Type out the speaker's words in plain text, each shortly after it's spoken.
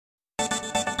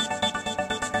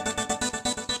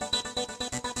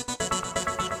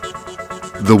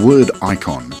The word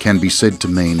icon can be said to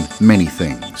mean many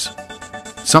things.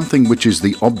 Something which is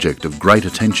the object of great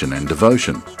attention and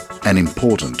devotion, an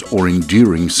important or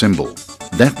enduring symbol,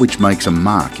 that which makes a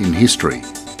mark in history.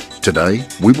 Today,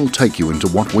 we will take you into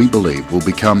what we believe will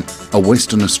become a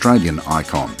Western Australian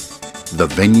icon, the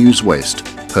Venues West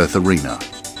Perth Arena.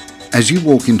 As you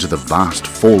walk into the vast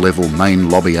four-level main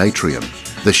lobby atrium,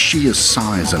 the sheer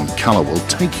size and colour will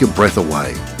take your breath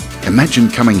away. Imagine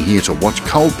coming here to watch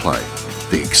Coldplay,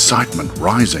 the excitement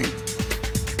rising.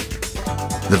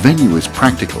 The venue is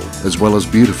practical as well as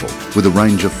beautiful, with a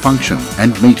range of function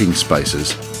and meeting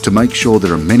spaces to make sure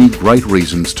there are many great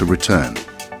reasons to return.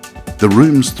 The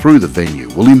rooms through the venue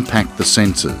will impact the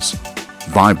senses.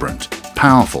 Vibrant,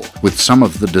 powerful, with some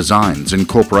of the designs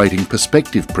incorporating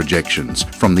perspective projections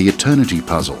from the Eternity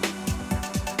Puzzle.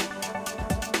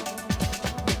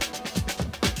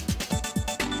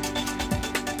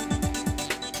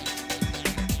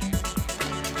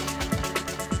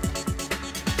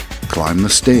 Climb the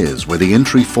stairs where the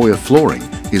entry foyer flooring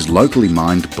is locally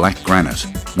mined black granite,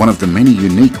 one of the many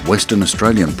unique Western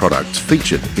Australian products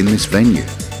featured in this venue.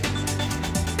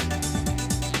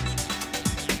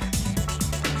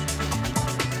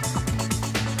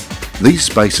 These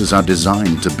spaces are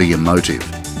designed to be emotive.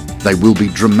 They will be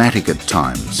dramatic at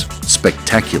times,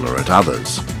 spectacular at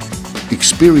others.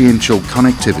 Experiential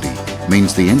connectivity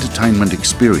means the entertainment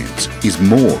experience is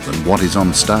more than what is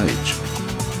on stage.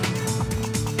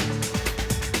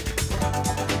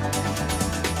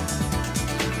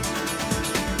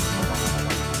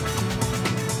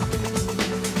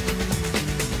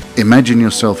 Imagine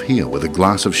yourself here with a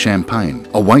glass of champagne,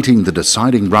 awaiting the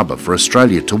deciding rubber for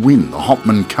Australia to win the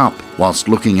Hopman Cup, whilst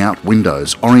looking out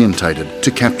windows orientated to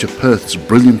capture Perth's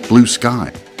brilliant blue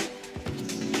sky.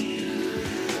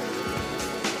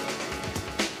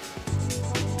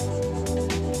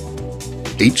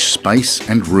 Each space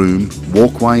and room,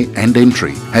 walkway and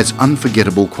entry has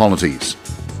unforgettable qualities.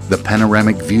 The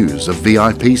panoramic views of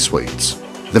VIP suites,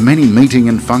 the many meeting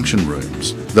and function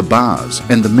rooms, the bars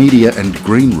and the media and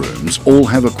green rooms all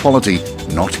have a quality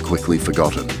not quickly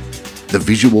forgotten. The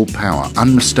visual power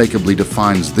unmistakably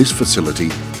defines this facility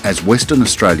as Western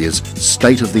Australia's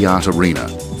state-of-the-art arena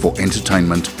for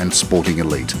entertainment and sporting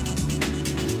elite.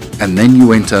 And then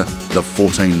you enter the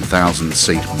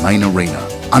 14,000-seat main arena,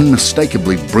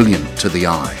 unmistakably brilliant to the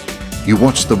eye. You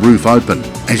watch the roof open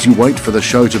as you wait for the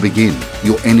show to begin,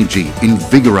 your energy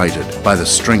invigorated by the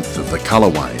strength of the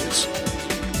colourways.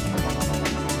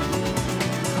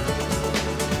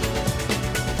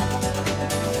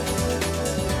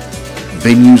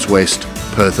 Venues West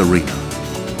Perth Arena,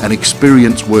 an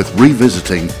experience worth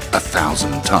revisiting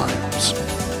 1,000 times.